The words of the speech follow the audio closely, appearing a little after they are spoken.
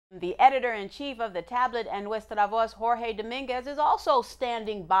The editor-in-chief of the tablet and Nuestra Voz, Jorge Dominguez, is also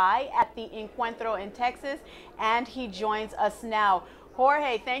standing by at the Encuentro in Texas, and he joins us now.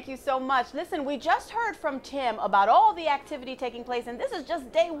 Jorge, thank you so much. Listen, we just heard from Tim about all the activity taking place, and this is just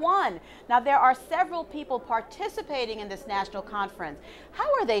day one. Now, there are several people participating in this national conference.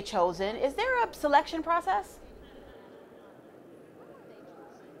 How are they chosen? Is there a selection process?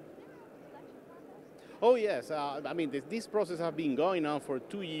 Oh yes, I mean this process has been going on for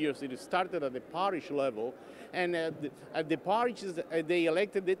 2 years. It started at the parish level, and at the parishes they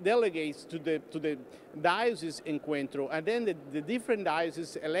elected the delegates to the Diocese Encuentro, and then the different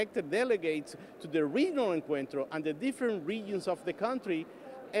dioceses elected delegates to the regional Encuentro, and the different regions of the country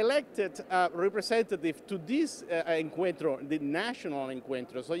elected representative to this Encuentro, the National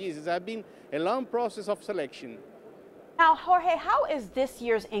Encuentro. So yes, it has been a long process of selection. Now, Jorge, how is this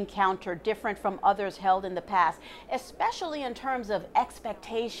year's encounter different from others held in the past, especially in terms of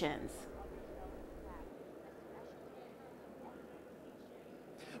expectations?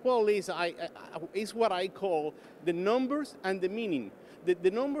 Well, Liz, it's what I call the numbers and the meaning. The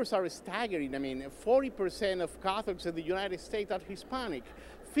numbers are staggering. I mean, 40% of Catholics in the United States are Hispanic.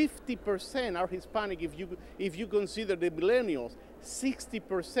 50% are Hispanic if you consider the millennials.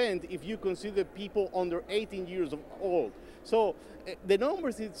 60% if you consider people under 18 years old. So the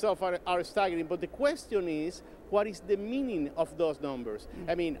numbers itself are staggering, but the question is, what is the meaning of those numbers?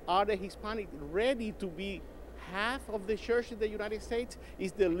 I mean, are the Hispanic ready to be half of the church in the United States?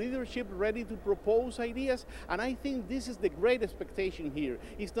 Is the leadership ready to propose ideas? And I think this is the great expectation here.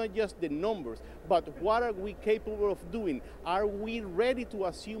 It's not just the numbers, but what are we capable of doing? Are we ready to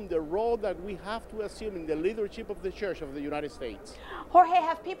assume the role that we have to assume in the leadership of the church of the United States? Jorge,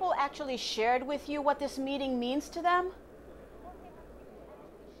 have people actually shared with you what this meeting means to them?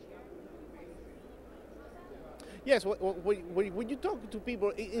 Yes, when you talk to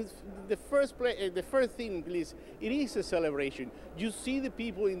people, the first thing is it is a celebration. You see the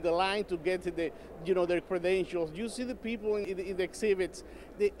people in the line to get to their credentials. You see the people in the exhibits.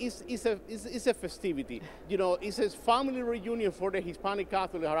 It's a festivity. It's a family reunion for the Hispanic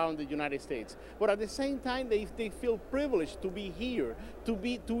Catholics around the United States. But at the same time, they feel privileged to be here, to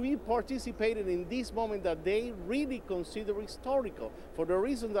be participating in this moment that they really consider historical, for the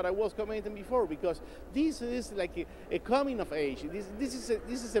reason that I was commenting before, because this is like a coming of age. This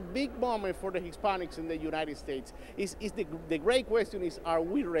is a big moment for the Hispanics in the United States. The great question is, are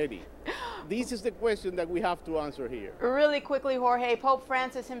we ready? This is the question that we have to answer here. Really quickly, Jorge, Pope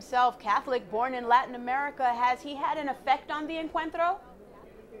Francis himself, Catholic, born in Latin America, has he had an effect on the Encuentro?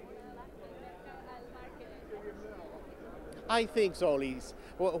 I think so, Liz.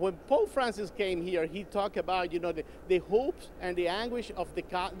 When Pope Francis came here, he talked about the hopes and the anguish of the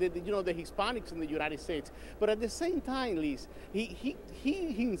Hispanics in the United States. But at the same time, Liz, he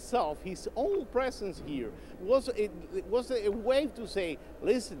himself, his own presence here was a way to say,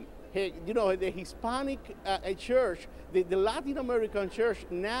 listen, hey, the Hispanic church, the Latin American church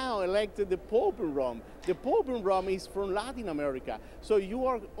now elected the Pope in Rome. The Pope in Rome is from Latin America. So you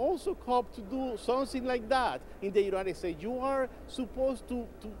are also called to do something like that in the United States. You are supposed to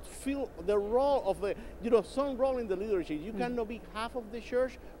fill the role of some role in the leadership. You cannot be half of the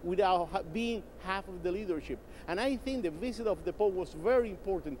church without being half of the leadership. And I think the visit of the Pope was very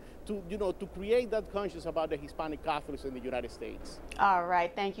important to create that conscience about the Hispanic Catholics in the United States. All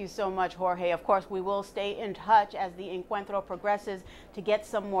right, thank you so much, Jorge. Of course, we will stay in touch as the Encuentro progresses to get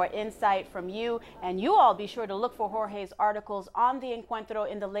some more insight from you. And you all be sure to look for Jorge's articles on the Encuentro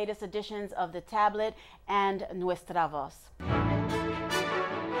in the latest editions of the Tablet and Nuestra Voz.